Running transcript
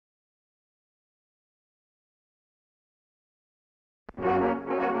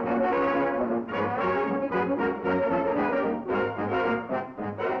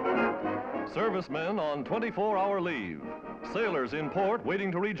Servicemen on 24-hour leave, sailors in port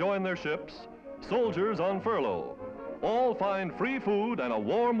waiting to rejoin their ships, soldiers on furlough, all find free food and a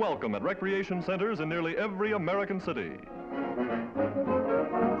warm welcome at recreation centers in nearly every American city.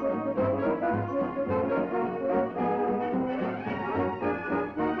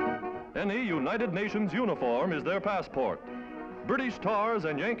 Any United Nations uniform is their passport. British tars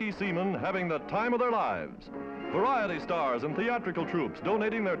and Yankee seamen having the time of their lives. Variety stars and theatrical troupes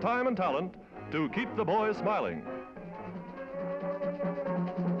donating their time and talent to keep the boys smiling.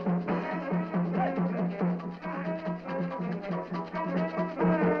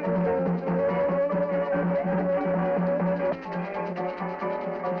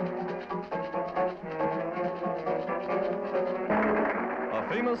 A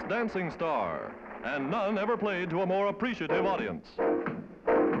famous dancing star, and none ever played to a more appreciative audience.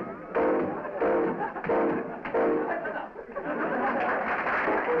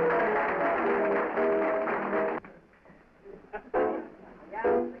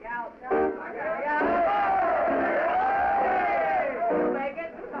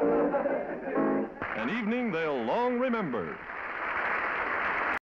 An evening they'll long remember.